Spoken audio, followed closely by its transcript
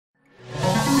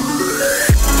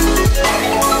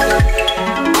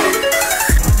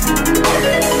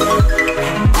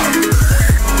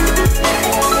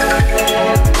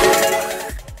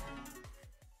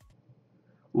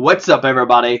What's up,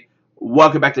 everybody?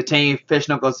 Welcome back to Team Fish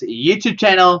Knuckles YouTube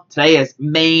channel. Today is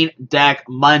Main Deck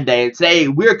Monday. Today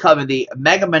we're covering the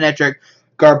Mega Manectric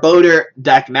Garbodor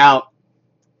deck. Now,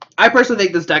 I personally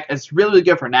think this deck is really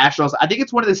good for Nationals. I think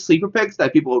it's one of the sleeper picks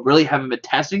that people really haven't been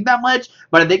testing that much,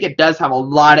 but I think it does have a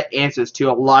lot of answers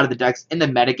to a lot of the decks in the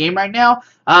metagame right now.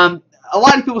 A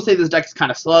lot of people say this deck is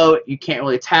kind of slow. You can't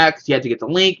really attack because you have to get the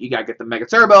Link, you got to get the Mega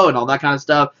Turbo, and all that kind of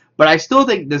stuff. But I still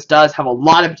think this does have a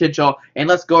lot of potential, and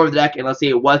let's go over the deck and let's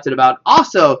see what's it about.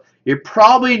 Also, you're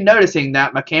probably noticing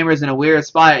that my camera's in a weird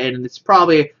spot, and it's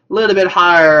probably a little bit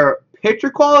higher picture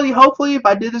quality. Hopefully, if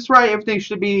I do this right, everything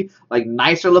should be like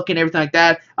nicer looking, everything like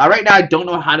that. Right now, I don't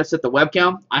know how to set the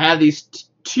webcam. I have these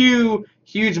two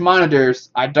huge monitors.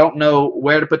 I don't know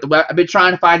where to put the web. I've been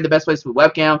trying to find the best place to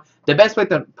put the webcam, the best way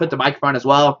to put the microphone as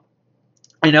well.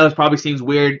 I know it probably seems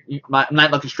weird. I'm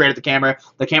not looking straight at the camera.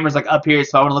 The camera's like up here,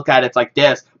 so I want to look at it. It's like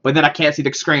this, but then I can't see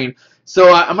the screen.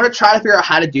 So I'm gonna try to figure out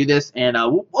how to do this, and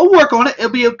we'll work on it.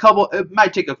 It'll be a couple. It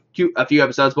might take a few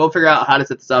episodes, but we'll figure out how to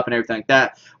set this up and everything like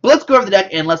that. But let's go over the deck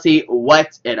and let's see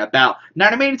what's it about. Now,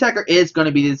 the main attacker is going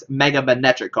to be this Mega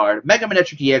Manectric card. Mega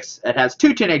Manectric-EX. It has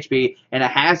 210 HP and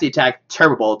it has the attack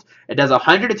Turbo Bolt. It does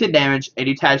 110 damage, and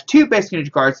you attach 2 basic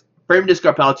energy cards. Frame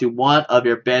discard pile to one of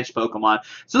your bench Pokemon.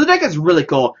 So the deck is really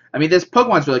cool. I mean, this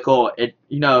Pokemon's really cool. It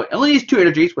only needs 2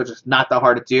 energies, which is not that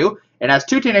hard to do. It has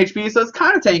 210 HP, so it's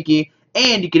kind of tanky.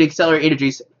 And you can accelerate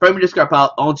energies from your discard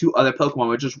pile onto other Pokemon,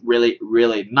 which is really,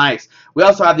 really nice. We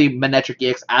also have the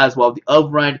Manectric-EX as well. The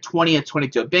Overrun, 20 and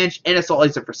 22 bench, and Assault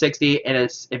Laser for 60. And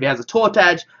if it has a tool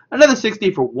attached, another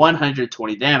 60 for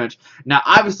 120 damage. Now,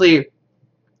 obviously,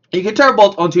 you can Turbo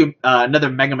Bolt onto another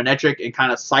Mega Manectric and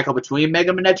kind of cycle between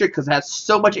Mega Manectric because it has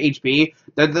so much HP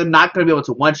that they're not going to be able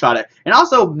to one-shot it. And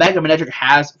also, Mega Manectric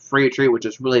has Free Retreat, which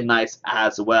is really nice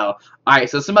as well. Alright,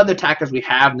 so some other attackers we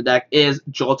have in the deck is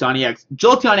Jolteon-EX.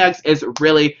 Jolteon-EX is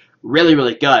really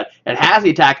good. It has the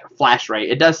attack Flash Ray.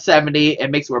 It does 70.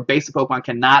 It makes it where basic Pokemon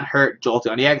cannot hurt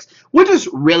Jolteon-EX, which is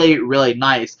really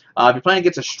nice. If you're playing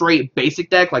against a straight basic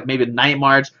deck, like maybe Night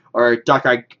March or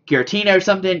Dark-Eyed Giratina or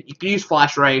something, you can use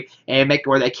Flash Ray and make it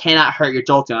where they cannot hurt your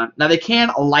Jolteon. Now, they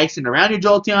can license around your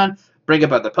Jolteon, bring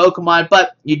up other Pokemon,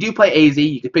 but you do play AZ.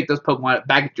 You can pick those Pokemon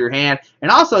back into your hand,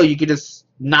 and also you can just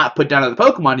not put down other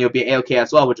Pokemon. You'll be A-OK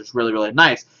as well, which is really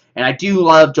nice. And I do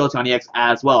love Jolteon-EX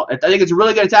as well. I think it's a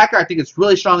really good attacker. I think it's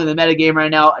really strong in the metagame right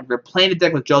now. And if you're playing a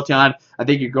deck with Jolteon, I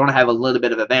think you're going to have a little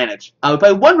bit of advantage. We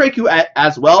play one Raikou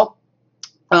as well.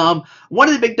 One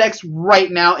of the big decks right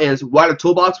now is Water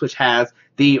Toolbox, which has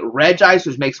the Regice,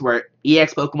 which makes where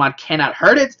EX Pokemon cannot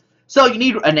hurt it. So you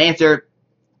need an answer,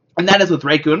 and that is with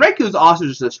Raikou. And Raikou is also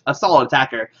just a solid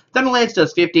attacker. Thunder Lance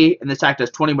does 50, and this attack does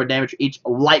 20 more damage for each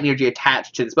light energy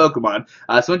attached to this Pokemon.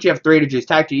 So once you have 3 energies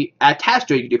attached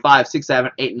to it, you can do 5, 6,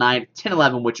 7, 8, 9, 10,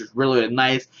 11, which is really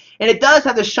nice. And it does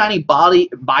have the Shiny Body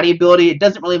ability. It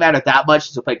doesn't really matter that much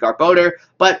since we play Garbodor,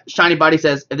 but Shiny Body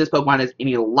says if this Pokemon has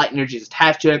any light energies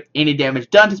attached to it, any damage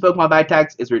done to this Pokemon by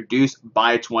attacks is reduced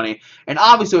by 20. And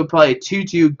obviously we play a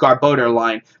 2-2 Garbodor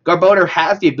line. Garbodor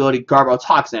has the ability Garbo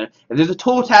Toxin. If there's a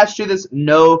tool attached to this,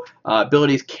 no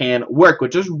abilities can work,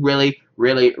 which is really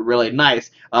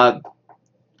nice. Like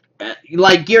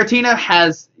Giratina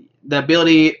has the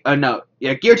ability,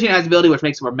 Giratina has the ability which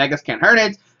makes it where Megas can't hurt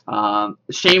it.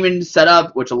 Shaymin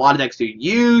setup, which a lot of decks do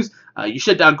use. You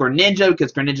shut down Greninja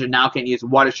because Greninja now can use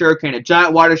Water Shuriken, a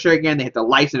giant Water Shuriken. They hit the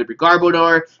license of your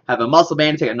Garbodor, have a Muscle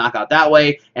Band to take a knockout that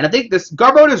way. And I think this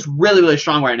Garbodor is really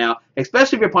strong right now,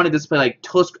 especially if your opponent does play like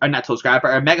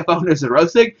or Megaphone or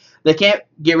Zerosic. They can't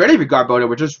get rid of your Garbodor,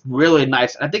 which is really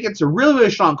nice. And I think it's a really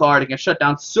strong card. It can shut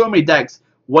down so many decks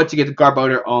once you get the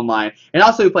Garbodor online. And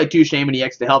also we play 2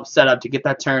 Shaymin-EX to help set up to get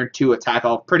that turn 2 attack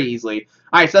off pretty easily.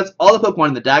 Alright, so that's all the Pokemon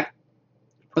in the deck.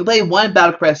 We play 1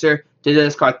 Battle Compressor to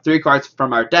discard 3 cards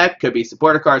from our deck. Could be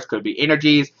supporter cards, could be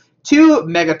energies. 2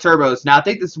 Mega Turbos. Now I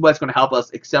think this is what's going to help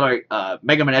us accelerate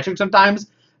Mega Manectric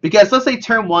sometimes. Because let's say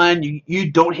turn 1,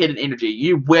 you don't hit an energy,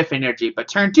 you whiff energy. But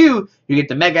turn 2, you get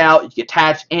the Mega out, you get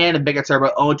attached, and a Mega Turbo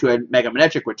onto a Mega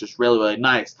Manectric, which is really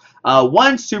nice.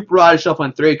 1 Super Rod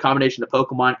shuffling 3, a combination of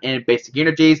Pokemon and basic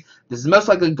energies. This is most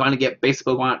likely going to get basic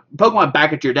Pokemon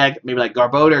back into your deck, maybe like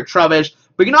Garbodor, Trubbish.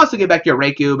 But you can also get back your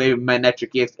Raikou, maybe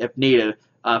Manectric-EX if needed.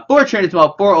 4 Trainers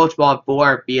Mail, 4 Ultra Ball,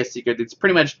 4 BS Seeker. It's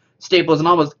pretty much staples in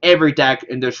almost every deck,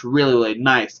 and they're really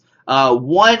nice.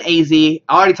 1 AZ, I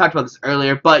already talked about this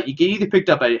earlier, but you can either pick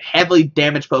up a heavily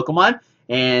damaged Pokemon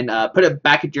and put it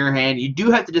back into your hand. You do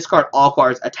have to discard all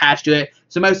cards attached to it,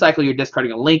 so most likely you're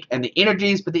discarding a Link and the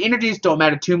energies, but the energies don't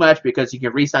matter too much because you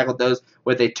can recycle those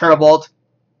with a Turbo Bolt.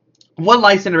 1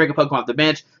 Lysandre Pokemon off the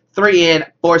bench, 3 in,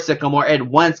 4 Sycamore, and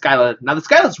 1 Skyla. Now the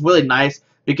Skyla is really nice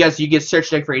because you get search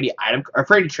deck for any item or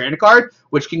for any trainer card,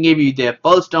 which can give you the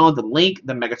Float Stone, the Link,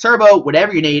 the Mega Turbo,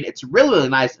 whatever you need. It's really, really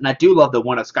nice, and I do love the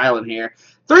one of Skyla in here.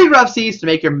 3 Rough Seas to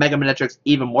make your Mega Manectrics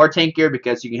even more tankier,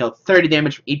 because you can heal 30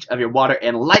 damage from each of your water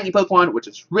and lightning Pokemon, which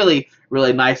is really,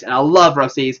 really nice, and I love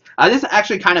Rough Seas. This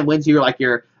actually kind of wins you like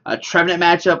your Trevenant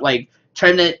matchup, like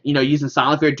Trevenant, you know, using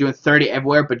Sonic Fear, doing 30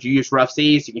 everywhere, but you use Rough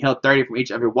Seas, you can heal 30 from each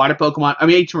of your water Pokemon,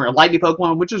 each from your lightning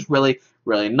Pokemon, which is really,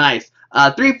 really nice.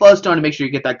 3 Float Stone to make sure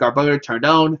you get that Garbodor turned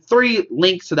on. 3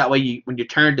 Links, so that way when your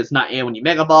turn does not end when you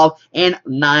Mega Evolve. And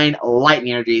 9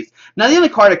 Lightning Energies. Now, the only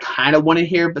card I kind of want in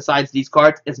here besides these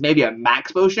cards is maybe a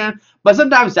Max Potion, but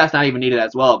sometimes that's not even needed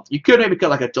as well. You could maybe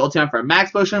cut like a Jolteon for a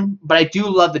Max Potion, but I do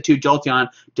love the 2 Jolteon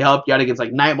to help you out against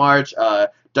like Night March,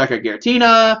 Darker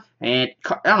Giratina, and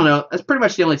I don't know, that's pretty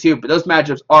much the only 2, but those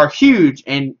matchups are huge,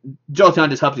 and Jolteon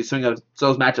just helps you swing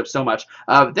those matchups so much.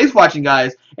 Thanks for watching,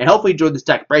 guys, and hopefully you enjoyed this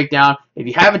deck breakdown. If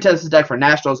you haven't tested this deck for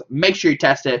Nationals, make sure you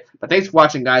test it. But thanks for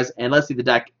watching, guys, and let's see the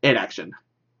deck in action.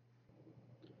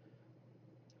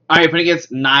 Alright, playing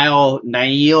against Niall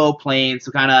playing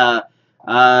some kind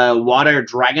of Water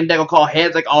Dragon deck. We'll call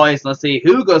heads like always. Let's see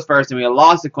who goes first, and we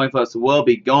lost the coin flip, so we'll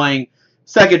be going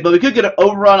second. But we could get an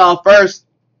overrun off first.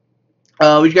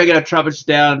 We just gotta get our Trubbish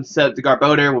down, set the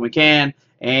Garbodor when we can.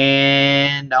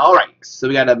 And alright, so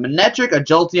we got a Manectric, a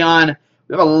Jolteon.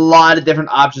 We have a lot of different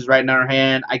options right now in our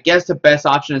hand. I guess the best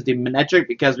option is the Manectric,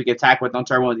 because we can attack with on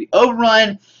turn 1 with the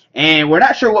overrun. And we're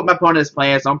not sure what my opponent is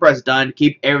playing, so I'm press done to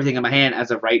keep everything in my hand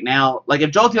as of right now. Like, if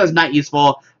Jolteon is not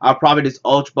useful, I'll probably just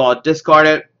Ultra Ball, discard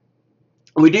it.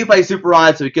 We do play Super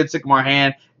Rod, so we could Sycamore our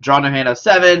hand, draw in our hand of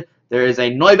 7. There is a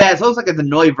Noibat, so it looks like it's a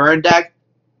Noivern deck.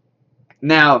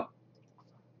 Now,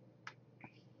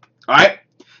 alright,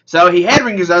 so he head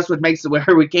ringers us, which makes it where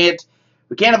we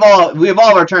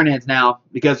evolve our turn hands now,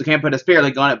 because we can't put a Spirit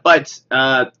Link on it. But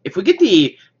if we get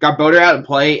the Garbodor out and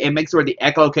play, it makes it where the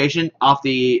echolocation off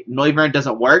the Noivern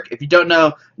doesn't work. If you don't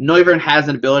know, Noivern has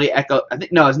an ability,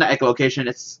 it's not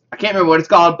echolocation, I can't remember what it's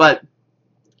called, but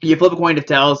you flip a coin to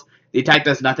tails, the attack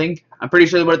does nothing. I'm pretty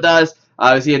sure what it does.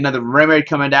 We see another Remoraid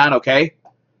coming down, okay.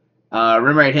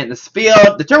 Remoraid hitting this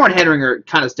field. The turn 1 Headringer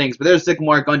kind of stinks, but there's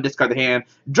Sycamore, going to discard the hand.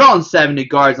 Drawing 7 new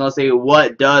cards, and let's see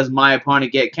what does my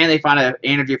opponent get. Can they find an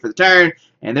energy for the turn?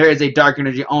 And there is a Dark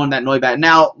Energy on that Noibat.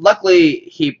 Now,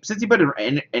 luckily, since he put a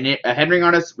Headringer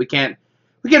on us, we can't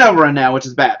overrun now, which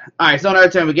is bad. Alright, so on our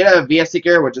turn, we get a VS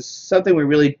Seeker, which is something we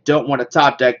really don't want to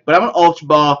top deck. But I'm going to Ultra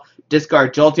Ball,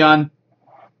 discard Jolteon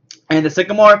and the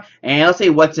Sycamore. And let's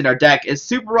see what's in our deck. Is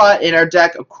Super Rod in our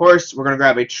deck? Of course, we're going to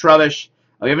grab a Trubbish.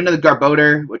 We have another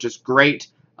Garbodor, which is great.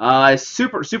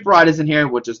 Super Rod is in here,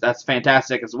 that's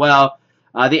fantastic as well.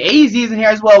 The AZ is in here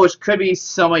as well, which could be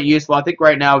somewhat useful. I think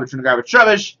right now we're going to grab a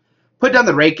Trubbish, put down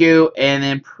the Raikou, and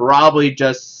then probably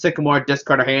just Sycamore,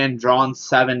 discard our hand, drawing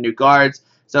 7 new cards.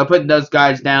 So putting those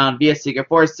guys down via Seeker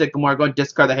for Sycamore, going to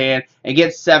discard the hand and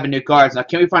get 7 new cards. Now,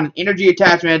 can we find an energy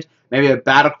attachment? Maybe a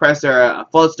Battle Compressor, a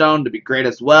Float Stone would be great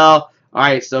as well.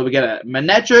 Alright, so we get a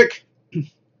Manectric.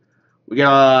 We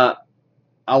got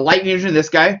a Lightning Engine, this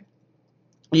guy.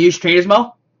 Use Trainers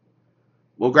Mail.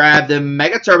 We'll grab the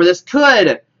Mega Turbo. This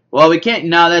could. Well, we can't.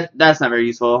 No, that's not very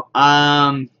useful.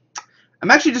 I'm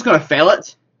actually just going to fail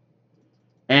it.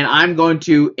 And I'm going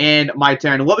to end my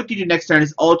turn. What we can do next turn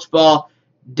is Ultra Ball,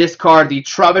 discard the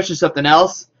Trubbish or something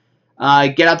else.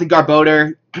 Get out the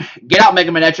Garbodor. Get out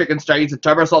Mega Manectric and start using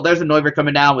Turbo Assault. There's a Noivern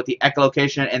coming down with the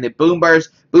Echolocation and the Boom Burst.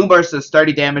 Boom Burst does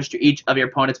 30 damage to each of your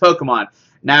opponent's Pokemon.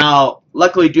 Now,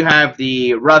 luckily we do have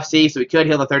the Rough Seas, so we could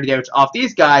heal the 30 damage off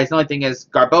these guys. The only thing is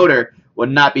Garbodor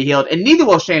would not be healed, and neither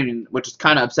will Shaymin, which is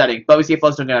kind of upsetting. But we see a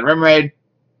Float Stone get on Remoraid,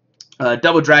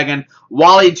 Double Dragon,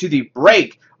 Wally to the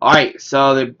break. Alright,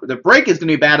 so the break is going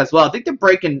to be bad as well. I think the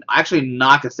break can actually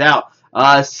knock us out.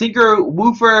 Sinker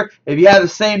Woofer, if you have the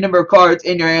same number of cards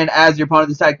in your hand as your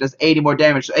opponent's attack, does 80 more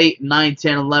damage. So 8, 9,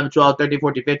 10, 11, 12, 13,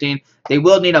 14, 15. They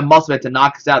will need a Muscle Bit to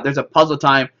knock us out. There's a Puzzle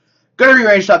Time. Going to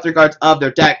rearrange top 3 cards of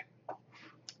their deck.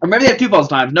 Or maybe they have 2 Puzzle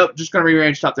Times. Nope, just going to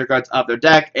rearrange top 3 cards of their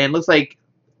deck. And it looks like,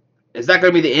 is that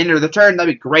going to be the end of the turn?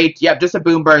 That'd be great. Yep, just a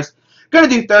Boom Burst. Going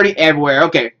to do 30 everywhere.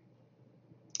 Okay.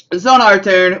 So on our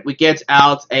turn, we get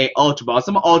out a Ultra Ball.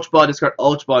 Some Ultra Ball, discard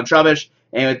Ultra Ball and Trubbish.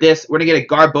 And with this, we're going to get a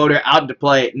Garbodor out into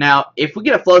play. Now, if we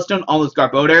get a Float Stone on this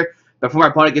Garbodor, before our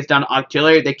opponent gets down to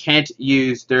Octillery, they can't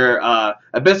use their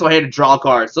Abyssal Hand to draw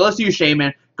cards. So let's use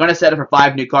Shaymin. Going to set it for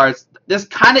 5 new cards. This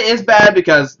kind of is bad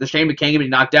because the Shaymin can't be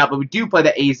knocked out, but we do play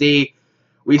the AZ.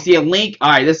 We see a Link.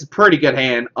 Alright, this is a pretty good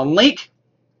hand. A Link.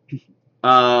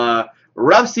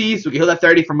 Rough Seas. We can heal that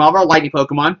 30 from all of our Lightning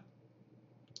Pokemon.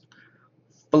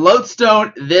 Float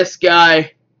Stone, this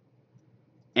guy.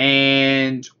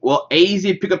 And we'll AZ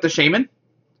pick up the Shaymin.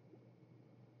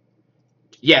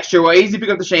 Yeah, sure. We'll easily pick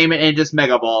up the Shaymin and just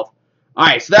Mega Evolve.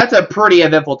 Alright, so that's a pretty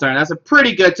eventful turn. That's a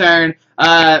pretty good turn.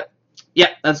 Yeah,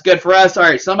 that's good for us.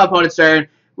 Alright, so on my opponent's turn,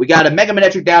 we got a Mega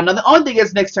Manectric down. Now, the only thing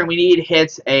is next turn we need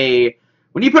hits a...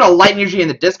 We need to put a Lightning Energy in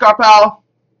the discard pile,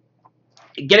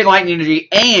 get a Lightning Energy,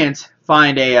 and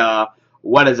find a,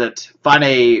 what is it? Find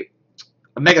a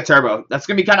Mega Turbo. That's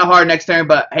going to be kind of hard next turn,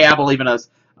 but hey, I believe in us.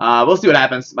 We'll see what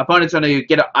happens. My opponent's going to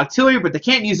get an Octillery, but they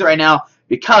can't use it right now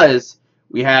because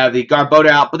we have the Garbodor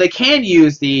out. But they can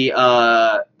use the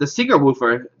Seeker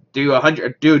Woofer, do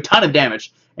a ton of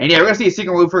damage. And yeah, we're going to see a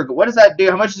Seeker Woofer. What does that do?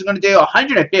 How much is it going to do?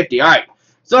 150. Alright.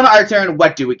 So on our turn,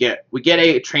 what do we get? We get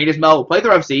a Trainers Mail. We'll play the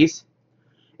Rough Seas.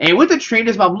 And with the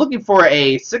Trainers Mail, I'm looking for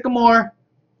a Sycamore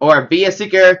or a VS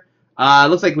Seeker.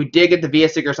 Looks like we did get the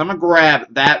VS Seeker, so I'm going to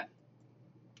grab that.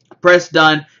 Press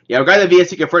done. Yeah, we'll grab the VS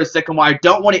Seeker for the Sycamore. I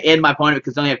don't want to end my opponent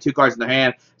because they only have 2 cards in their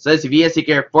hand. So this is VS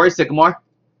Seeker for a Sycamore.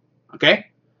 Okay.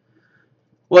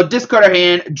 We'll discard our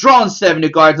hand, draw in 7 new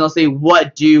cards, and let's see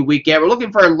what do we get. We're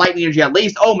looking for Lightning Energy at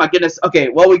least. Oh my goodness. Okay,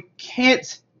 well we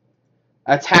can't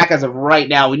attack as of right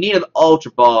now. We need an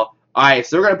Ultra Ball. Alright,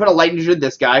 so we're going to put a Lightning Energy in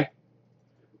this guy.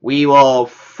 We will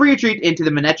free retreat into the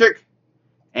Manectric,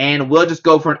 and we'll just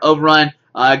go for an overrun.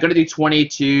 Going to do 20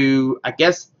 to, I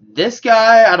guess, this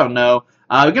guy. I don't know.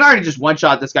 We can already just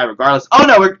one-shot this guy regardless. Oh,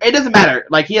 no, it doesn't matter.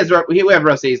 Like, we have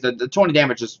Rough Seas. The 20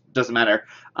 damage just doesn't matter.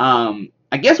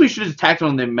 I guess we should have attacked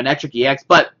on the Manectric-EX,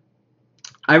 but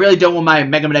I really don't want my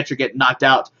Mega Manectric get knocked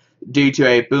out due to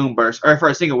a Boom Burst, or for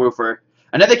a single Woofer.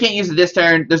 Another can't use it this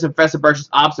turn. There's Professor Birch's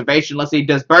Observation. Let's see,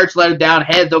 does Birch let him down?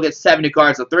 Heads, they'll get 7 new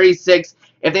cards, so 3, 6.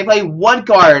 If they play 1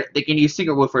 card, they can use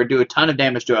Secret Woofer and do a ton of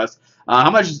damage to us.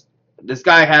 How much? This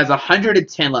guy has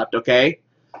 110 left, okay?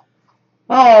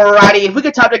 Alrighty, if we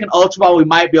could top deck an Ultra Ball, we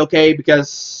might be okay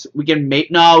because we can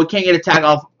make... No, we can't get attack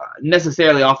off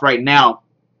necessarily off right now.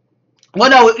 Well,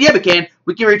 no, yeah, we can.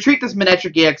 We can retreat this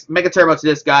Manectric-EX, Mega Turbo to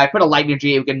this guy, put a Lightning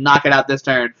Energy, and we can knock it out this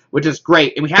turn, which is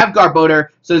great. And we have Garbodor,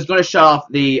 so it's going to shut off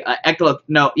the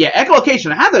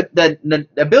Echolocation. I have the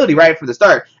ability right from the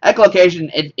start.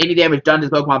 Echolocation, any damage done to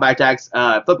the Pokemon by attacks,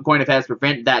 flip a coin if it has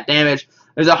prevent that damage.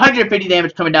 There's 150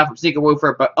 damage coming down from Seeker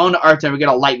Woofer, but on our turn, we get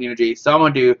a Lightning Energy. So I'm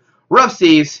going to do Rough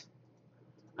Seas.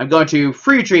 I'm going to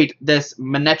free retreat this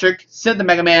Manectric, send the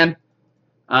Mega Man,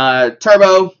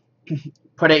 Turbo,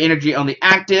 put an energy on the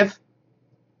active.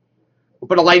 We'll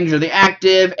put a Lightning on the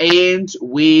active, and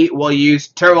we will use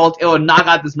Turbo. It will knock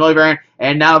out this Noivern,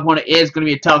 and now the opponent is going to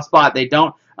be a tough spot. We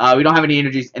don't have any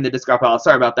energies in the discard pile.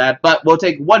 Sorry about that, but we'll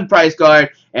take 1 prize card,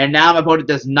 and now my opponent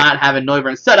does not have a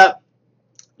Noivern set up.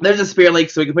 There's a Spirit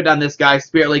Leak, so we can put down this guy,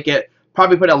 Spirit Leak it.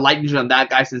 Probably put a Lightning on that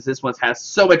guy since this one has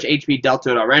so much HP dealt to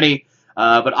it already.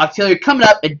 But Octillery coming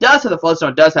up, it does have the Float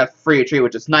Stone, it does have free retreat,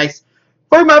 which is nice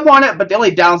for my opponent, but the only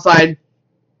downside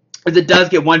is it does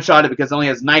get one-shotted because it only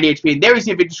has 90 HP. And there we see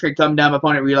a Victory Screen come down, my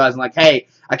opponent realizing, like, hey,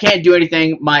 I can't do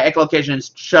anything. My Echolocation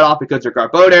is shut off because they're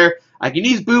Garbodor. I can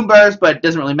use Boom Burst, but it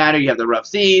doesn't really matter. You have the Rough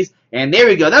Seas. And there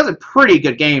we go. That was a pretty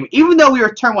good game. Even though we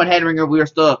were turn 1 Headringer, we were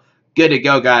still good to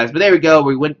go, guys. But there we go.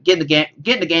 We went get in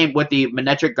the game with the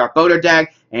Manectric Garbodor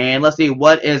deck. And let's see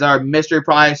what is our mystery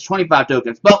prize. 25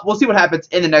 tokens. But we'll see what happens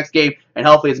in the next game. And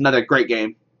hopefully it's another great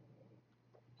game.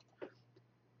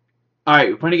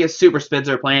 Alright, we're going to get Super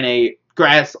Spencer playing a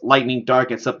Grass, Lightning, Dark,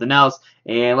 and something else.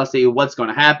 And let's see what's going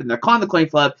to happen. They're calling the coin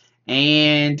flip.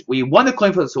 And we won the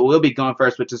coin flip, so we'll be going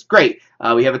first, which is great.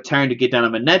 We have a turn to get down a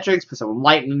Manectric, put some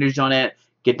Lightning Energy on it,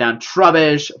 get down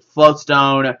Trubbish, Float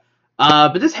Stone.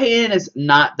 But this hand is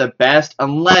not the best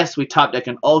unless we top deck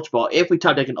an Ultra Ball. If we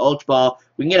top deck an Ultra Ball,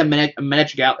 we can get a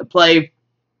Manectric out and play.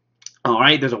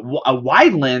 Alright, there's a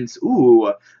Wide Lens.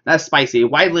 Ooh, that's spicy.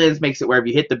 Wide Lens makes it where if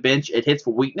you hit the bench, it hits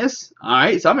for weakness.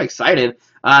 Alright, so I'm excited.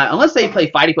 Unless they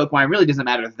play Fighting Pokemon, it really doesn't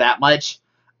matter that much.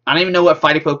 I don't even know what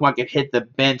Fighting Pokemon can hit the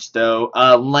bench, though.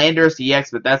 Landorus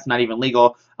EX, but that's not even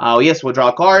legal. Yes, we'll draw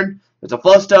a card. There's a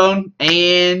Float Stone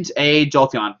and a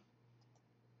Jolteon.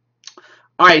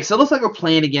 Alright, so it looks like we're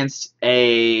playing against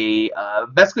a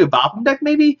basically a Bopum deck,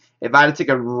 maybe? If I had to take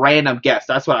a random guess,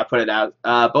 that's what I put it out.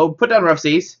 But we'll put down Rough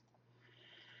Seas.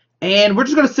 And we're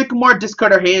just going to Sycamore,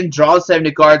 discard our hand, draw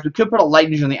 70 cards. We could put a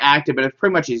Lightning on the active, but it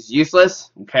pretty much is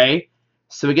useless. Okay.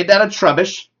 So we get down to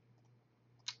Trubbish.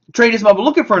 Trainers Mail, we're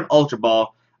looking for an Ultra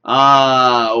Ball.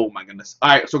 Oh my goodness.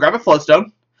 Alright, so grab a Float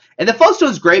Stone. And the Float Stone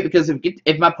is great because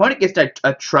if my opponent gets a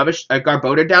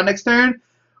Garbodor down next turn,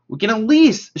 we can at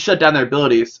least shut down their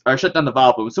abilities, or shut down the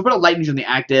Vileplume. So put a Lightning on the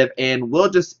active, and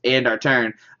we'll just end our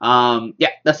turn. Yeah,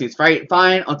 that seems fine.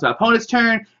 Onto my opponent's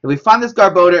turn. If we find this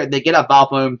Garbodor and they get a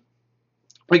Vileplume,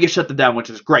 we can shut them down, which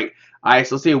is great. Alright,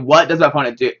 so let's see what does my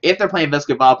opponent do. If they're playing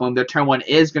Vesca Vileplume, their turn 1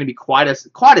 is going to be quite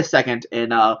a second,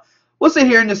 and we'll sit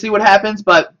here and just see what happens.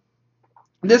 But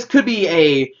this could be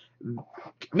a...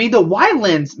 I mean, the wide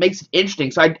lens makes it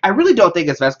interesting, so I really don't think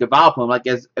it's Vesco Vileplume. Like,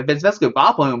 if it's Vesco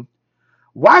Vileplume,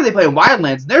 why are they playing wide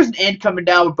lens? There's an end coming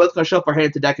down. We're both going to shuffle our hand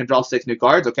into deck and draw 6 new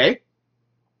cards, okay?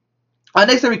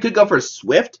 Next time we could go for a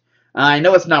Swift. I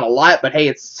know it's not a lot, but hey,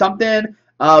 it's something.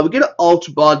 We get an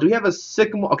Ultra Ball. Do we have a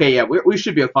Sycamore? Okay, yeah, we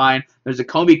should be fine. There's a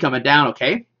Combi coming down,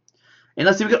 okay? And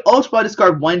let's see, we get Ultra Ball,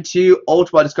 discard 1-2,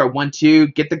 Ultra Ball, discard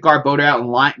 1-2, get the Garbodor out in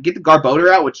line, get the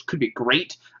Garbodor out, which could be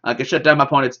great. Can shut down my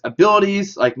opponent's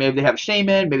abilities, like maybe they have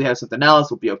Shaymin, maybe they have something else,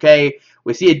 we'll be okay.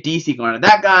 We see a DC going on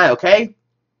that guy, okay?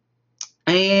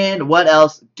 And what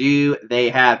else do they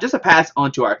have? Just a pass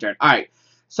onto our turn. Alright,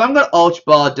 so I'm going to Ultra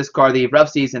Ball, discard the Rough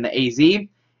Seas and the AZ. And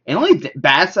the only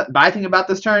bad thing about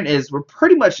this turn is we're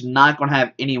pretty much not going to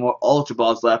have any more Ultra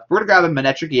Balls left. We're going to grab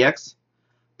a Manectric-EX.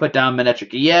 Put down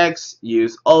Manectric-EX,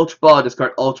 use Ultra Ball,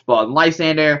 discard Ultra Ball and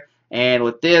Lysandre, and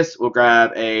with this, we'll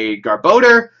grab a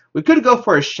Garbodor. We could go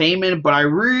for a Shaymin, but I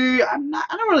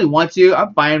don't really want to.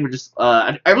 I'm fine with just,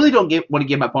 I really don't want to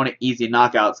give my opponent easy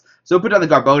knockouts. So we'll put down the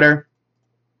Garbodor,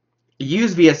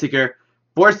 use via Seeker,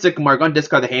 for Sycamore, going to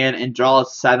discard the hand, and draw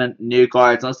 7 new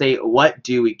cards. Let's say, what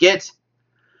do we get?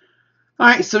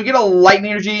 Alright, so we get a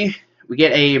Lightning Energy, we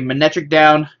get a Manectric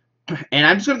down, and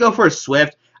I'm just going to go for a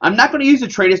Swift. I'm not going to use the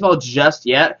Trainers Mail just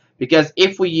yet, because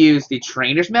if we use the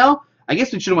Trainers Mail, I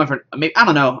guess we should have went for, maybe, I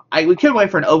don't know, we could have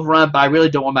went for an overrun, but I really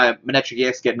don't want my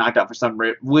Manectric-EX to get knocked out for some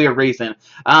weird reason.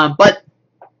 But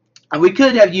we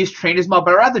could have used Trainers Mail,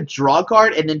 but I'd rather draw a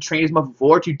card and then Trainers Mail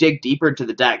before to dig deeper into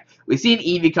the deck. We see an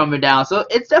Eevee coming down, so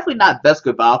it's definitely not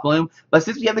Vesco Vileplume, but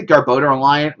since we have the Garbodor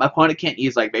online, my opponent can't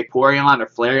use like Vaporeon or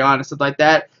Flareon or something like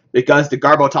that, because the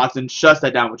Garbotoxin shuts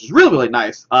that down, which is really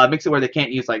nice. Makes it where they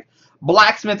can't use like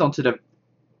Blacksmith onto the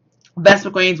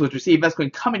Vespiquen, which we see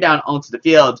Vespiquen coming down onto the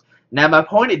field. Now my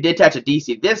opponent did attach a DC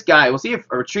to this guy. We'll see a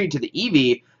retreat to the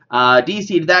Eevee, DC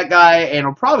to that guy, and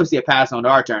we'll probably see a pass on to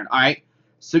our turn. Alright,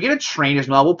 so we get a Trainer's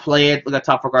Mail. We'll play it. Look at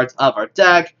the top 4 cards of our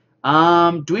deck.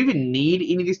 Do we even need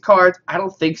any of these cards? I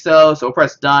don't think so, so we'll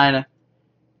press done.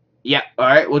 Yeah,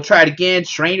 alright, we'll try it again.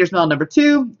 Trainer's Mail number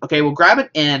 2. Okay, we'll grab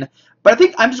it in. But I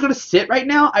think I'm just going to sit right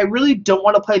now. I really don't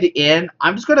want to play the in.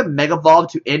 I'm just going to Mega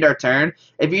Evolve to end our turn.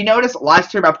 If you notice,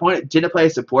 last turn my opponent didn't play a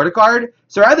supporter card.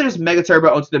 So rather just Mega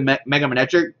Turbo onto the Mega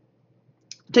Manectric,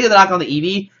 take the knock on the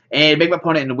Eevee, and make my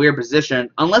opponent in a weird position.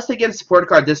 Unless they get a supporter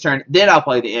card this turn, then I'll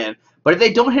play the in. But if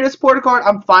they don't hit a supporter card,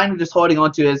 I'm fine with just holding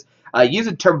on to his,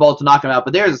 using Turbo Ball to knock him out.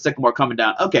 But there's a Sycamore coming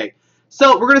down. Okay.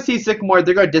 So we're going to see Sycamore.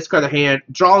 They're going to discard their hand,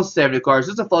 draw 7 new cards.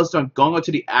 There's a Float Stone going on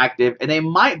to the active, and they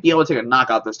might be able to take a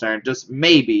knockout this turn, just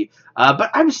maybe. But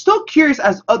I'm still curious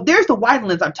as, there's the wide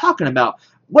lens I'm talking about.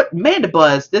 What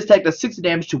Mandibuzz, this tech does 60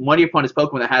 damage to one of your opponent's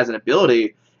Pokemon that has an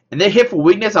ability, and they hit for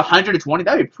weakness 120.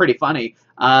 That'd be pretty funny.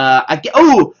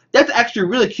 Oh, that's actually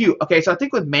really cute. Okay, so I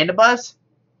think with Mandibuzz,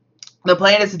 the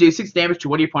plan is to do 6 damage to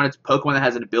one of your opponent's Pokemon that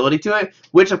has an ability to it,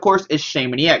 which of course is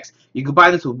Shaymin-EX. You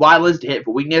combine this with Wild Lens to hit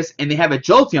for weakness, and they have a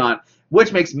Jolteon,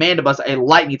 which makes Mandibuzz a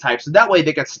lightning type. So that way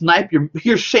they can snipe your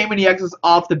Shaymin-EXs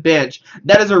off the bench.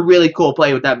 That is a really cool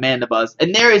play with that Mandibuzz.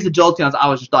 And there is the Jolteons I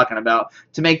was just talking about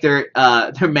to make their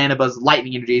Mandibuzz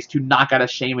lightning energies to knock out a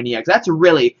Shaymin-EX. That's a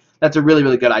really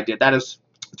good idea.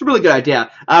 It's a really good idea.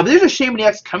 But there's a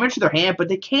Shaymin-EX coming into their hand, but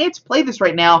they can't play this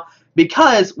right now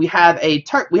because we have a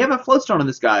Float Stone on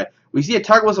this guy. We see a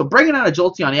Target Whistle bringing out a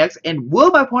Jolteon-EX, and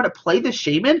will my opponent play the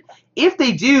Shaymin? If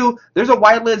they do, there's a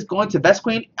Wide Lens going to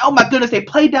Vespiquen. Oh my goodness, they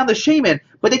played down the Shaymin,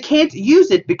 but they can't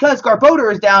use it because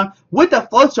Garbodor is down with the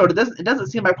Float Stone. It doesn't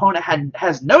seem my opponent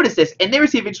has noticed this, and they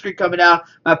receive Victory coming down.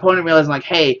 My opponent realizing like,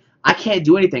 hey, I can't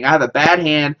do anything. I have a bad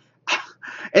hand.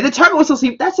 And the Target Whistle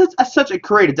seems, that's such a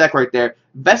creative deck right there.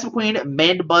 Vespiquen,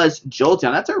 Mandibuzz,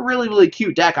 Jolteon. That's a really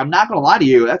cute deck. I'm not going to lie to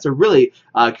you. That's a really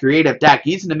creative deck.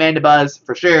 Using the Mandibuzz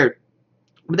for sure.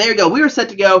 But there you go. We were set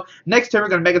to go. Next turn, we're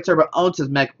going to Mega Turbo onto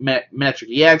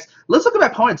Manectric-EX. Let's look at my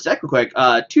opponent's deck real quick.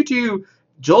 2-2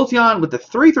 Jolteon with the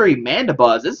 3-3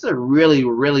 Mandibuzz. This is a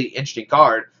really interesting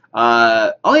card.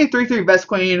 Only 3-3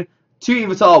 Vespiquen, 2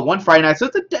 Evital, 1 Friday Night. So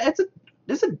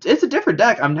it's a different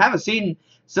deck. I haven't seen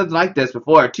something like this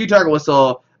before. 2 Target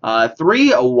Whistle,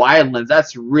 3 Wide Lens.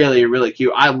 That's really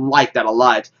cute. I like that a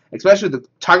lot, especially the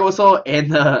Target Whistle and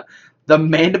the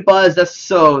Mandibuzz. That's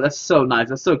so nice.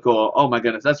 That's so cool. Oh my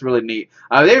goodness, that's really neat.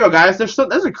 There you go, guys. There's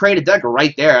a creative deck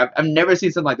right there. I've never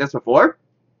seen something like this before.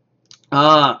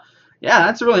 Yeah,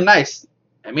 that's really nice.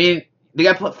 I mean, they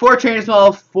got 4 Trainers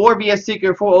Mail, 4 VS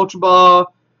Seeker, 4 Ultra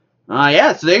Ball.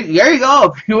 Yeah, so there you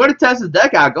go. If you want to test the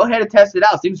deck out, go ahead and test it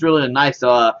out. Seems really nice.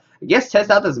 So I guess test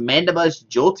out this Mandibuzz,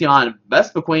 Jolteon,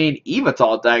 Vespiquen,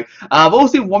 Evital deck. But we'll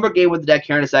see one more game with the deck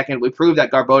here in a second. We proved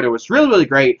that Garbodor was really, really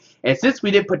great. And since we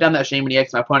did put down that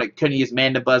Shaymin-EX, my opponent couldn't use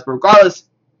Mandibuzz. But regardless,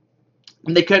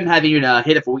 they couldn't have even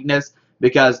hit it for weakness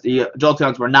because the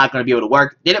Jolteons were not going to be able to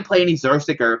work. They didn't play any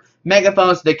Xerxic or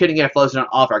Megaphone, so they couldn't get a Float Stone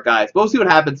off our guys. But we'll see what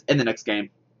happens in the next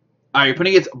game. Alright, you're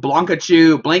putting against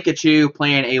Blankachu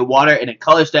playing a Water and a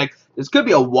Colors deck. This could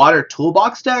be a Water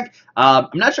Toolbox deck. I'm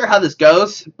not sure how this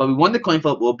goes, but we won the coin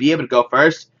flip. We'll be able to go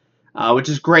first, which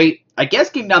is great. I guess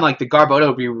getting down like the Garbodor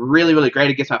would be really, really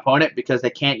great against my opponent because they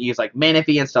can't use like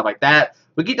Manaphy and stuff like that.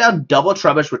 We get down double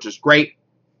Trubbish, which is great.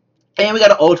 And we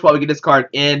got an Ultra Ball we can discard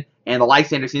in, and the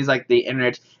Lysandre seems like the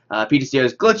internet PTCO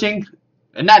is glitching.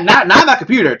 And not my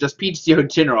computer, just PTCO in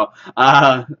general.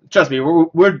 Trust me,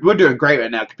 we're doing great right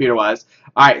now, computer-wise.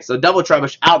 Alright, so double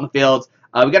Trubbish out in the field.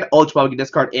 We got an Ultra Ball, we can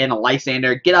discard in a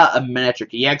Lysandre, get out a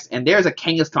Manectric-EX, and there's a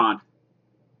Kangaskhan.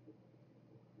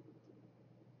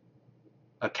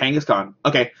 A Kangaskhan.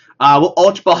 Okay, we'll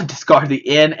Ultra Ball, discard the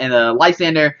in and the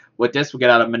Lysandre. With this, we get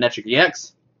out a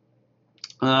Manectric-EX.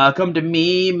 Come to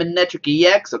me,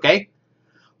 Manectric-EX, okay.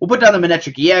 We'll put down the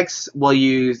Manectric-EX. We'll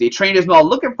use the Trainers Mail,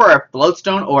 looking for a Float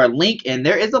Stone or a Link, and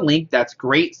there is a Link that's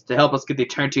great to help us get the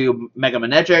turn 2 Mega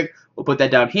Manectric. We'll put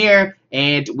that down here,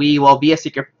 and we will via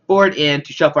Seeker forward in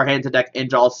to shuffle our hand to deck and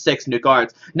draw 6 new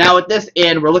cards. Now with this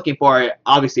in, we're looking for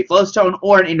obviously Float Stone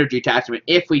or an Energy Attachment.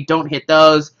 If we don't hit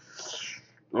those,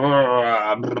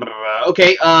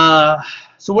 okay.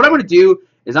 So what I'm going to do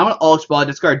is I'm going to Ultra Ball,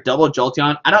 discard double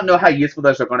Jolteon. I don't know how useful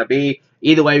those are going to be.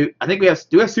 Either way, I think we have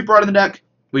Super Rod in the deck.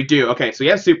 We do. Okay, so we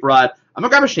have Super Rod. I'm going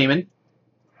to grab a Shaymin.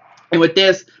 And with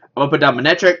this, I'm going to put down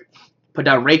Manectric, put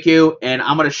down Raikou, and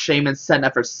I'm going to Shaymin, setting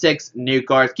up for 6 new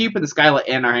cards, keeping the Skyla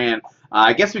in our hand.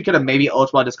 I guess we could have maybe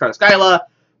Ultra Ball discard Skyla,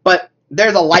 but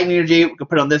there's a Lightning Energy we can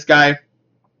put on this guy.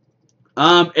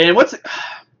 And what's...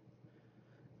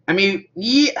 I mean,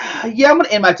 yeah, I'm going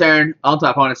to end my turn onto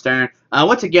my opponent's turn.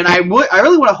 Once again, I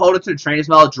really want to hold it to the Trainers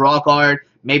Mail, draw a card,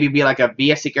 maybe be like a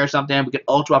VS Seeker or something. We could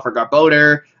Ultra Ball for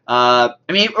Garbodor. I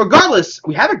mean, regardless,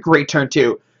 we have a great turn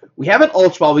too. We have an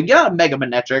Ultra Ball. We get out a Mega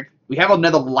Manectric. We have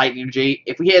another Lightning Energy.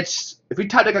 If we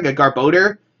top deck like a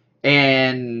Garbodor,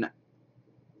 and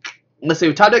let's say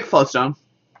we top deck Float Stone.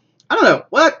 I don't know.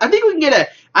 Well, I think we can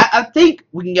get I think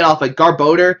we can get off a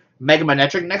Garbodor Mega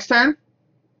Manectric next turn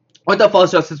with the Float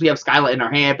Stone since we have Skyla in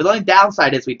our hand. But the only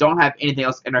downside is we don't have anything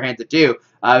else in our hand to do.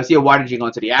 We see a Water Energy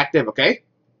going to the active. Okay.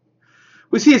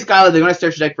 We see a Skyla, they're going to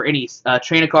search the deck for any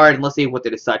trainer card, and let's see what they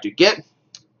decide to get.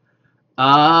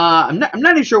 I'm not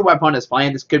even sure what my opponent is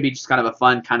playing. This could be just kind of a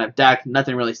fun kind of deck,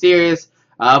 nothing really serious.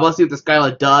 But let's see what the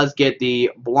Skyla does. Get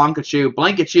the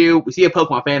Blankachu. We see a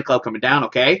Pokemon fan club coming down,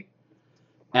 okay.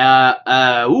 Ooh,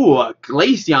 a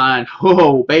Glaceon.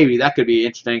 Oh, baby, that could be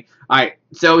interesting. Alright,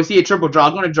 so we see a triple draw.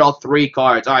 I'm going to draw 3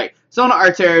 cards. Alright, so on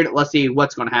our turn, let's see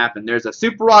what's going to happen. There's a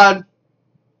Super Rod.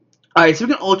 Alright, so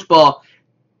we can Ultra Ball.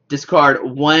 Discard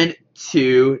 1,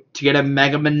 2 to get a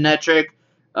Mega Manectric.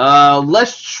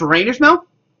 Let's Trainers Mail.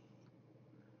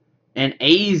 And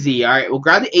AZ. Alright, we'll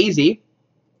grab the AZ.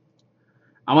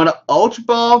 I'm going to Ultra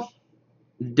Ball.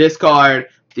 Discard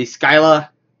the Skyla.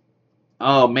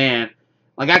 Oh, man.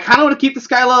 Like, I kind of want to keep the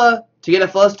Skyla to get a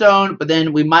Float Stone, but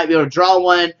then we might be able to draw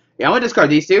one. Yeah, I'm going to discard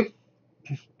these 2.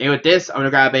 And with this, I'm going to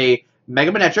grab a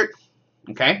Mega Manectric.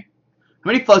 Okay.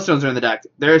 How many Float Stones are in the deck?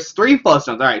 There's 3 Float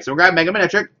Stones. Alright, so we'll grab Mega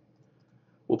Manectric.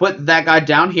 We'll put that guy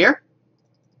down here.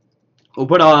 We'll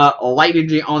put a Lightning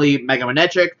Energy on the Mega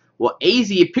Manectric. We'll AZ,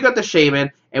 pick up the Shaymin,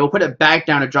 and we'll put it back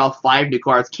down to draw 5 new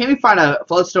cards. Can we find a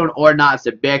Float Stone or not? It's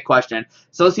a big question.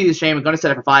 So let's see the Shaymin. Going to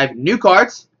set it for 5 new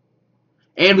cards.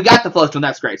 And we got the Float Stone.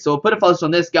 That's great. So we'll put a Float Stone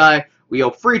on this guy. We'll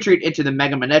free treat into the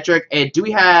Mega Manectric. And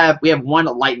we have 1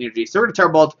 Lightning Energy. So we're going to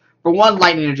Turbo Bolt for 1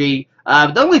 Lightning Energy.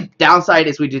 The only downside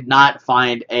is we did not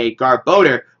find a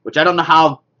Garbodor, which I don't know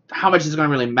how much is going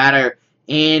to really matter.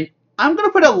 And I'm going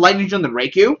to put a Lightning Energy on the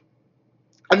Raikou.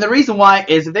 And the reason why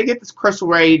is if they get this Crystal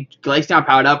Ray Glaceon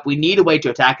powered up, we need a way to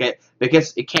attack it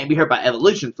because it can't be hurt by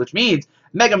evolutions, which means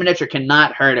Mega Manectric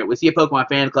cannot hurt it. We see a Pokemon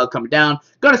fan club coming down.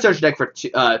 Going to search the deck for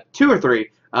 2 or 3.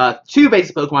 2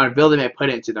 basic Pokemon, build them and put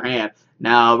it into their hand.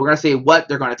 Now, we're going to see what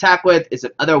they're going to attack with. Is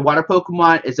it other water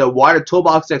Pokemon? Is it a water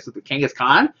toolbox deck with the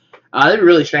Kangaskhan? That'd be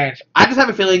really strange. I just have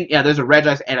a feeling, yeah, there's a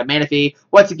Regice and a Manaphy.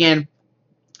 Once again,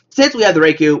 since we have the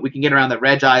Raikou, we can get around the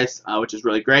Regice, which is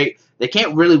really great. They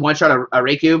can't really one-shot a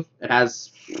Raikou. It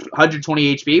has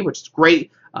 120 HP, which is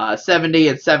great. 70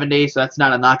 and 70, so that's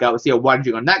not a knockout. We'll see a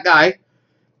 1 on that guy.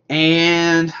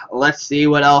 And let's see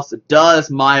what else does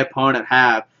my opponent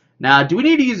have. Now, do we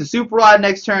need to use a Super Rod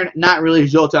next turn? Not really.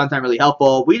 Jolteon's not really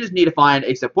helpful. We just need to find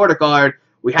a supporter card,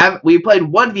 We played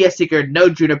one VS Seeker, no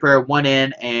Juniper, one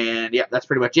in, and yeah, that's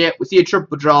pretty much it. We see a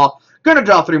triple draw. Gonna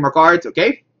draw 3 more cards,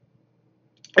 okay?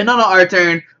 And on our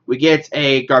turn, we get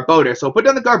a Garbodor. So we'll put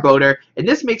down the Garbodor, and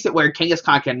this makes it where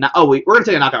Kangaskhan can... we're going to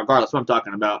take a knockout regardless, what I'm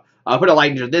talking about. I'll put a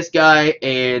lightning to this guy,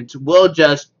 and we'll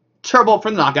just turbo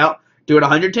for the knockout. Do it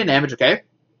 110 damage, okay?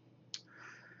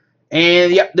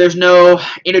 And, yep, there's no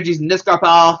energies in this card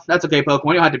pile. That's okay, Pokemon.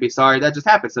 You don't have to be sorry. That just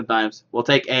happens sometimes. We'll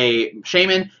take a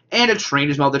Shaymin and a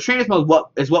Trainers Mail. The Trainers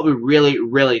Mail is what we really,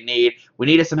 really need. We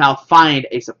need to somehow find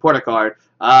a supporter card.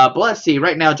 But let's see.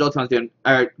 Right now, Jolteon's doing...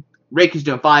 Raiku's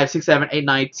doing 5, 6, 7, 8,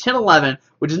 9, 10, 11,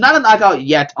 which is not a knockout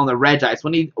yet on the Regice.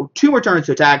 We need 2 more turns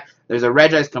to attack. There's a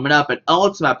Regice coming up, and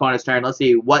it's my opponent's turn. Let's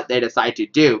see what they decide to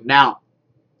do. Now,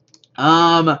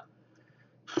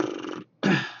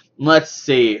 let's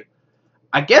see.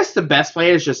 I guess the best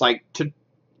play is just, like, to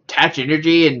attach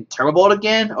energy and Turbo Bolt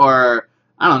again, or,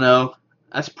 I don't know.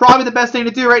 That's probably the best thing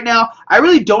to do right now. I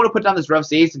really don't want to put down this Rough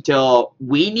Seas until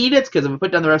we need it, because if we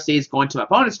put down the Rough Seas going to my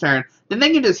opponent's turn, then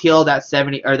they can just heal that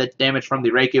 70 or the damage from the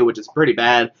Raikou, which is pretty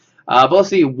bad. But we'll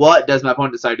see what does my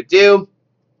opponent decide to do.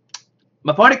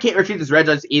 My opponent can't retreat this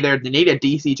Regice either. They need a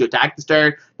DC to attack this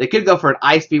turn. They could go for an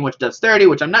Ice Beam, which does 30,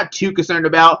 which I'm not too concerned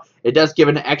about. It does give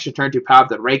it an extra turn to power up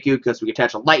the Raikou, because we can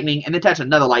attach a Lightning and then attach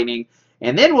another Lightning.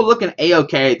 And then we're looking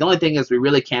A-OK. The only thing is we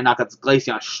really can't knock out this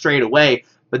Glaceon straight away.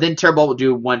 But then Turbo will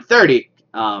do 130.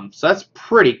 So that's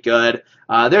pretty good.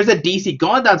 There's a DC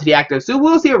going down to the active. So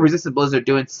we'll see a Resistant Blizzard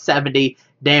doing 70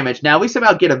 damage. Now, we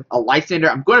somehow get a Lysandre.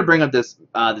 I'm going to bring up this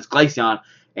Glaceon.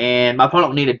 And my opponent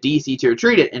will need a DC to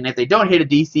retreat it. And if they don't hit a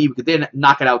DC, we could then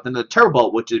knock it out with another Turbo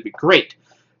Bolt, which would be great.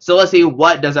 So let's see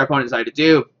what does our opponent decide to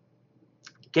do.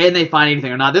 Can they find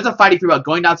anything or not? There's a Fighting Freebelt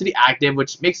going down to the active,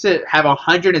 which makes it have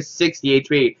 160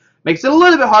 HP. Makes it a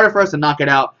little bit harder for us to knock it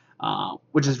out.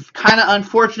 Which is kind of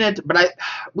unfortunate, but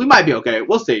we might be okay.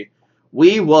 We'll see.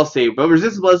 We will see. But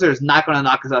Resistance Blizzard is not going to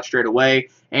knock us out straight away.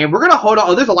 And we're going to hold on.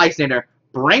 Oh, there's a Lysandre.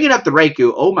 Bringing up the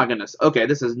Raikou. Oh, my goodness. Okay,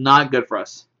 this is not good for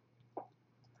us.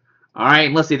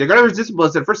 Alright, let's see. They're going to Resistance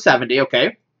Blizzard for 70.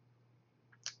 Okay.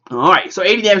 Alright, so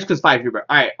 80 damage because 5 Reaper.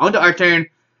 Alright, on to our turn.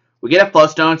 We get a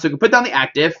Float Stone, so we can put down the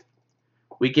active.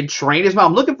 We can train as well.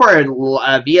 I'm looking for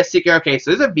a VS Seeker. Okay,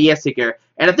 so there's a VS Seeker.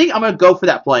 And I think I'm going to go for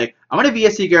that play. I'm going to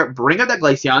VS Seeker, bring up that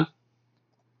Glaceon.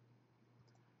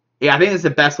 Yeah, I think that's the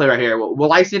best play right here. We'll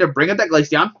Lysandre, bring up that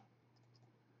Glaceon.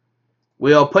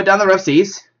 We'll put down the Rough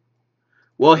Seas.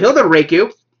 We'll heal the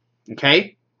Raikou.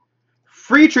 Okay.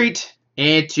 Free treat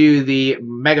into the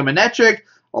Mega Manectric.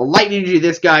 Lightning energy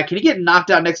this guy. Can he get knocked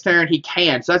out next turn? He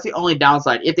can. So that's the only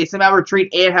downside. If they somehow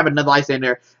retreat and have another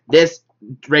Lysandre, this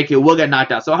Raikou will get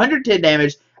knocked out. So 110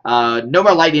 damage. No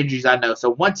more lightning energies, I know. So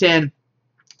 110.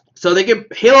 So they can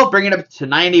heal, bring it up to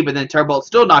 90, but then Turbo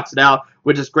still knocks it out,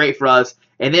 which is great for us.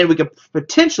 And then we could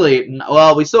potentially,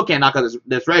 well, we still can't knock out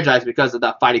this Regice because of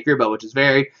that Fighting Freebelt, which is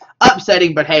very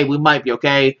upsetting. But hey, we might be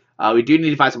okay. We do need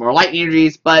to find some more lightning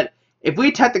energies. But if we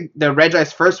attack the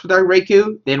Regice first with our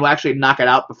Raikou, then we'll actually knock it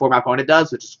out before my opponent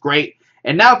does, which is great.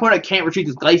 And now opponent can't retreat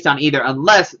this Glaceon either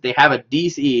unless they have a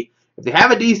DCE. If they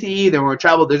have a DCE, then we're in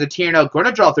trouble. There's a Tierno. Going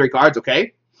to draw 3 cards,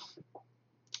 okay?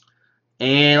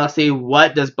 And let's see,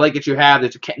 what does Blanket you have?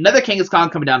 There's another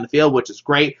Kangaskhan coming down the field, which is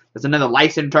great. There's another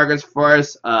Lysandre targets for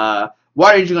us.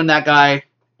 Water Engine on that guy.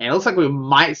 And it looks like we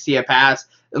might see a pass.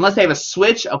 Unless they have a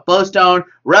switch, a Float Stone.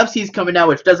 Rough Seas coming down,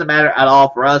 which doesn't matter at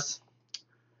all for us.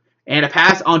 And a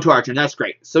pass onto our turn. That's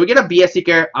great. So we get a VS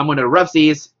Seeker. I'm going to Rough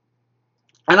Seas.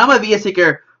 And I'm a VS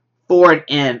Seeker for an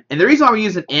N. And the reason why we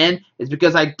use an N is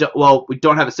because we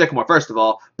don't have a Sycamore, first of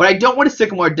all. But I don't want a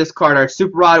Sycamore discard our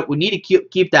Super Rod. We need to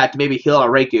keep that to maybe heal our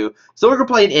Raikou. So we're going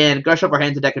to play an N, gush up our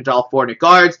hands and deck and draw 4 new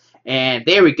cards. And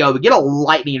there we go. We get a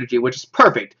Lightning Energy, which is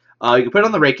perfect. You can put it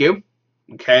on the Raikou.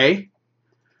 Okay.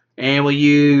 And we'll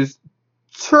use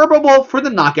Turbo Bolt for the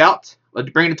knockout.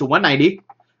 Let's bring it to 190.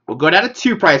 We'll go down to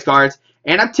 2 prize cards.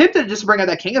 And I'm tempted to just bring out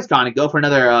that Kangaskhan and go for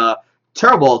another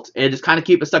Turbo Bolt and just kind of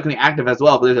keep it stuck in the active as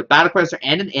well. But there's a Battle Compressor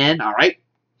and an N. Alright.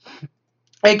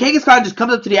 And Kangaskhan just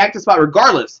comes up to the active spot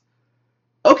regardless.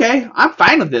 Okay, I'm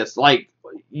fine with this. Like,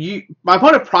 my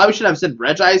opponent probably should have sent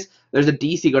Regice. There's a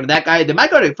DC go to that guy. They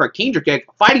might go for a Kingdra Kick.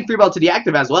 Fighting Freebelt to the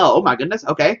active as well. Oh my goodness.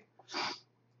 Okay.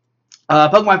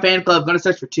 Pokemon Fan Club. Going to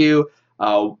search for 2.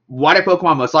 Water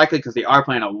Pokemon most likely because they are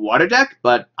playing a water deck.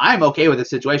 But I'm okay with this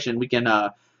situation. We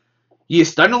can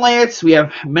use Thunder Lance. We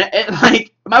have,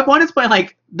 like, my opponent's playing,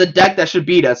 like, the deck that should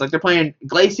beat us. Like, they're playing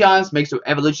Glaceons, makes it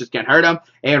Evolutions can't hurt them,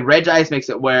 and Regice makes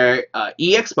it where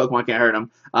EX Pokemon can't hurt them.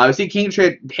 We see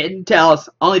Kingdra Hidden Tails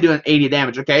only doing 80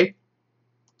 damage, okay?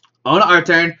 On our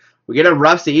turn, we get a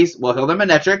Rough Seas. We'll heal the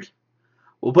Manectric.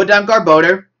 We'll put down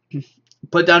Garbodor.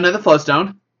 Put down another Float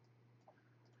Stone.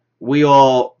 We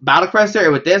will Battle Compressor,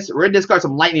 and with this, we're going to discard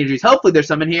some Lightning Energies. Hopefully there's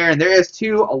some in here, and there is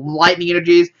 2 Lightning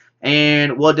Energies,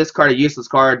 and we'll discard a useless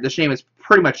card. The Shaymin is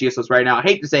pretty much useless right now. I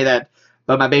hate to say that,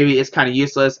 but my baby is kind of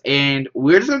useless, and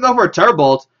we're just going to go for a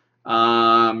Turbolt.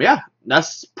 Yeah,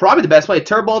 that's probably the best play.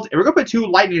 Turbolt, and we're going to put 2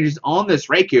 Lightning Energies on this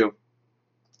Raikou.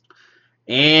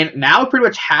 And now we pretty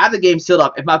much have the game sealed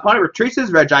up. If my opponent retreats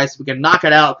his Regice, we can knock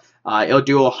it out. It'll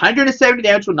do 170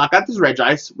 damage. We'll knock out this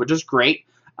Regice, which is great.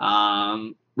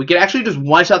 We can actually just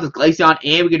one-shot this Glaceon,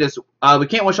 and we can just we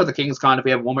can't one-shot the Kangaskhan if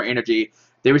we have 1 more energy.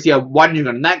 There we see a Water Energy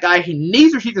on that guy. He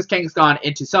needs to retreat this Kangaskhan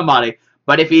into somebody,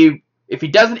 but if he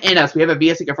doesn't end us, we have a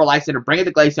VS Seeker for Lysandre, bring it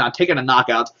to Glaceon, take it a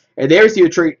knockout, and there we see a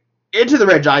retreat into the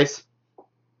Regice.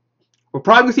 We're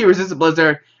probably going to see a Resistant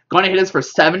Blizzard going to hit us for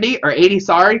 70 or 80,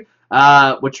 sorry,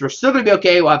 which we're still going to be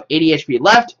okay. We'll have 80 HP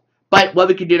left. But what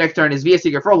we can do next turn is VS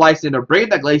Seeker for Lysandre, bring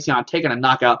that Glaceon, taking a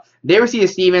knockout. There we see a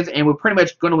Stevens, and we're pretty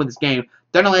much going to win this game.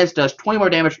 Thunderlance does 20 more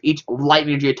damage for each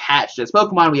Lightning Energy attached to this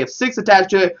Pokemon. We have 6 attached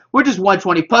to it, which is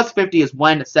 120, plus 50 is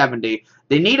 170.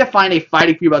 They need to find a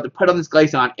fighting Cubone to put on this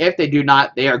Glaceon. If they do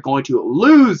not, they are going to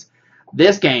lose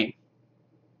this game.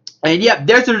 And yep,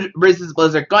 there's a Resistance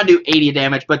Blizzard, going to do 80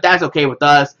 damage, but that's okay with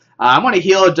us. I'm going to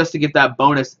heal just to get that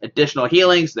bonus additional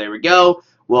healing, so there we go.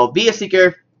 We'll VS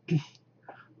Seeker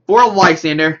for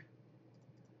Lysandre.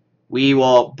 We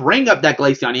will bring up that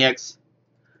Glaceon-EX,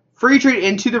 free treat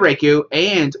into the Raikou,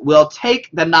 and we'll take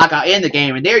the knockout in the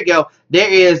game. And there you go.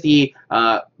 There is the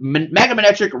Mega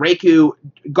Manectric Raikou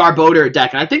Garbodor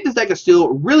deck. And I think this deck is still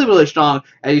really, really strong.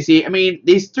 As you see, I mean,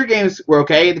 these 3 games were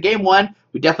okay. The game 1,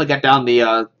 we definitely got down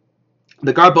the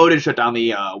Garbodor to shut down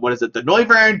the, the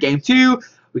Noivern. Game 2,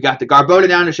 we got the Garbodor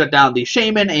down to shut down the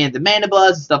Shaymin and the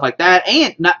Mandibuzz and stuff like that.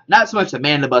 And not so much the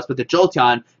Mandibuzz, but the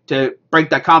Jolteon to break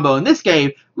that combo. In this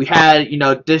game, we had,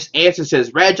 this answer to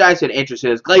his Regice, and answer to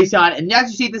his Glaceon. And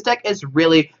as you see, this deck is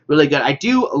really, really good. I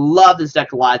do love this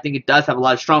deck a lot. I think it does have a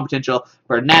lot of strong potential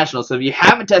for Nationals. So if you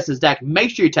haven't tested this deck,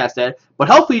 make sure you test it. But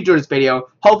hopefully you enjoyed this video.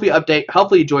 Hopefully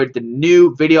you enjoyed the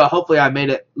new video. Hopefully I made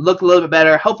it look a little bit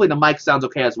better. Hopefully the mic sounds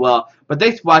okay as well. But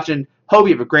thanks for watching. Hope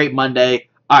you have a great Monday.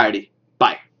 Alrighty.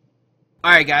 Bye.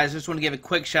 Alright guys, just want to give a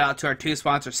quick shout out to our 2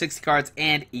 sponsors, 60 Cards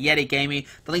and Yeti Gaming.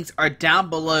 The links are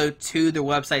down below to their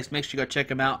websites. Make sure you go check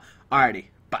them out. Alrighty.